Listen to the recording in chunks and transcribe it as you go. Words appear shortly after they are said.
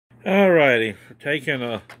Alrighty, taking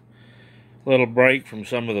a little break from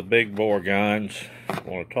some of the big bore guns. I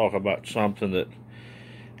want to talk about something that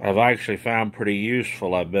I've actually found pretty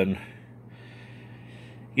useful. I've been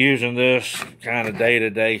using this kind of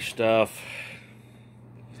day-to-day stuff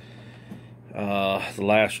the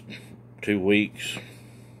last 2 weeks.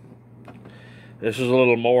 This is a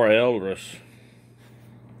little mora eldris.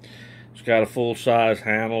 It's got a full-size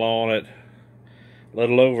handle on it. A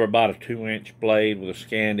little over about a 2-inch blade with a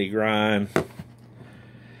Scandi grind.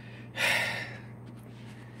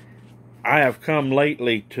 I have come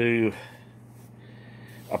lately to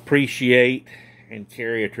appreciate and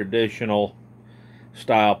carry a traditional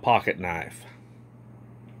style pocket knife.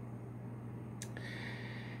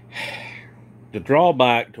 The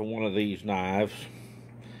drawback to one of these knives,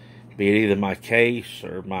 be it either my case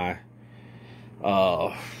or my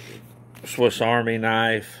Swiss Army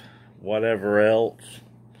knife, whatever else,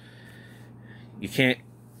 you can't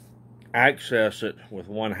access it with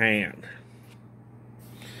one hand.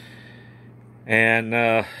 And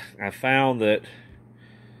I found that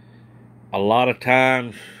a lot of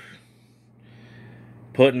times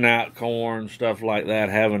putting out corn, stuff like that,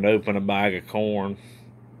 having to open a bag of corn,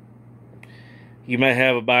 you may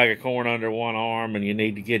have a bag of corn under one arm and you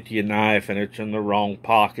need to get to your knife and it's in the wrong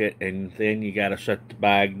pocket, and then you got to set the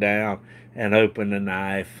bag down and open the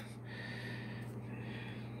knife.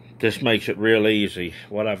 This makes it real easy.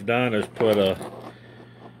 What I've done is put a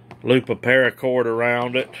loop of paracord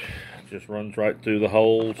around it. Just runs right through the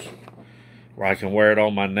holes where I can wear it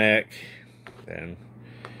on my neck. And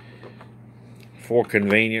for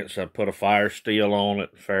convenience, I put a fire steel on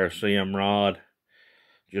it, ferrocerium rod.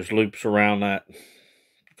 Just loops around that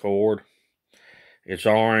cord. It's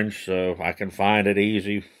orange, so I can find it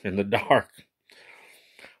easy in the dark.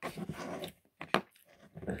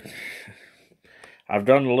 I've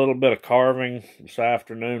done a little bit of carving this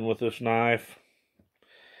afternoon with this knife.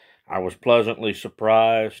 I was pleasantly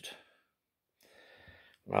surprised.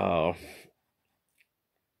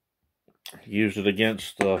 Used it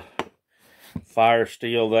against the fire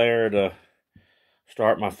steel there to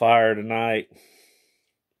start my fire tonight.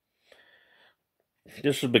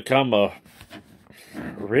 This has become a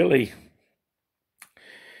really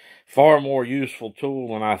far more useful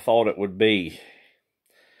tool than I thought it would be.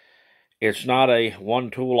 It's not a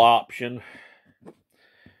one-tool option.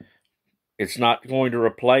 It's not going to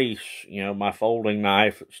replace, my folding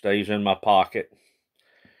knife that stays in my pocket.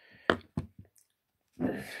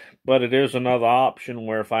 But it is another option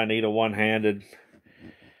where if I need a one-handed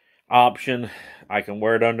option, I can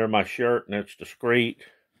wear it under my shirt and it's discreet.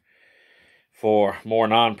 For more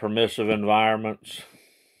non-permissive environments,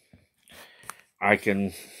 I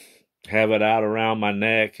can have it out around my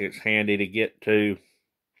neck. It's handy to get to.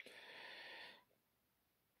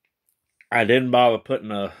 I didn't bother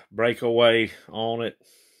putting a breakaway on it.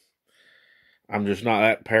 I'm just not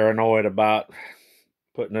that paranoid about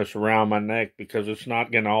putting this around my neck because it's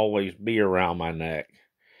not going to always be around my neck.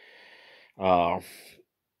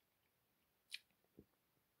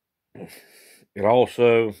 It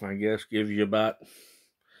also, I guess, gives you about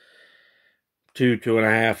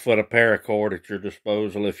 2.5 foot of paracord at your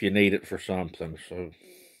disposal if you need it for something. So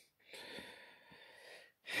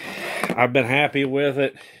I've been happy with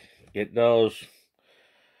it. It does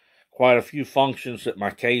quite a few functions that my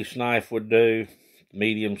case knife would do.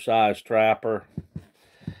 Medium-sized trapper.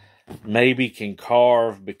 Maybe can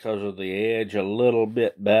carve because of the edge a little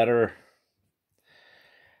bit better.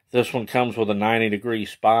 This one comes with a 90-degree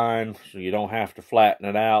spine, so you don't have to flatten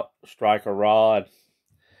it out, strike a rod.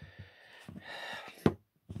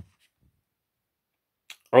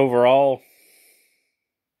 Overall,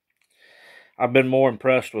 I've been more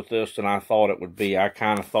impressed with this than I thought it would be. I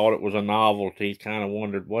kind of thought it was a novelty, kind of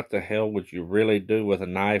wondered what the hell would you really do with a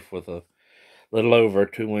knife with a little over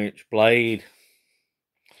a 2-inch blade.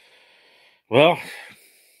 Well,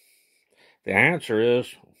 the answer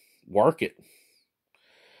is work it.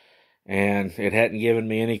 And it hadn't given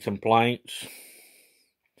me any complaints.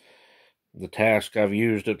 The task I've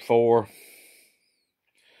used it for.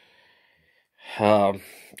 I've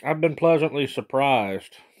been pleasantly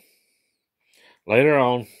surprised. Later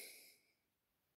on.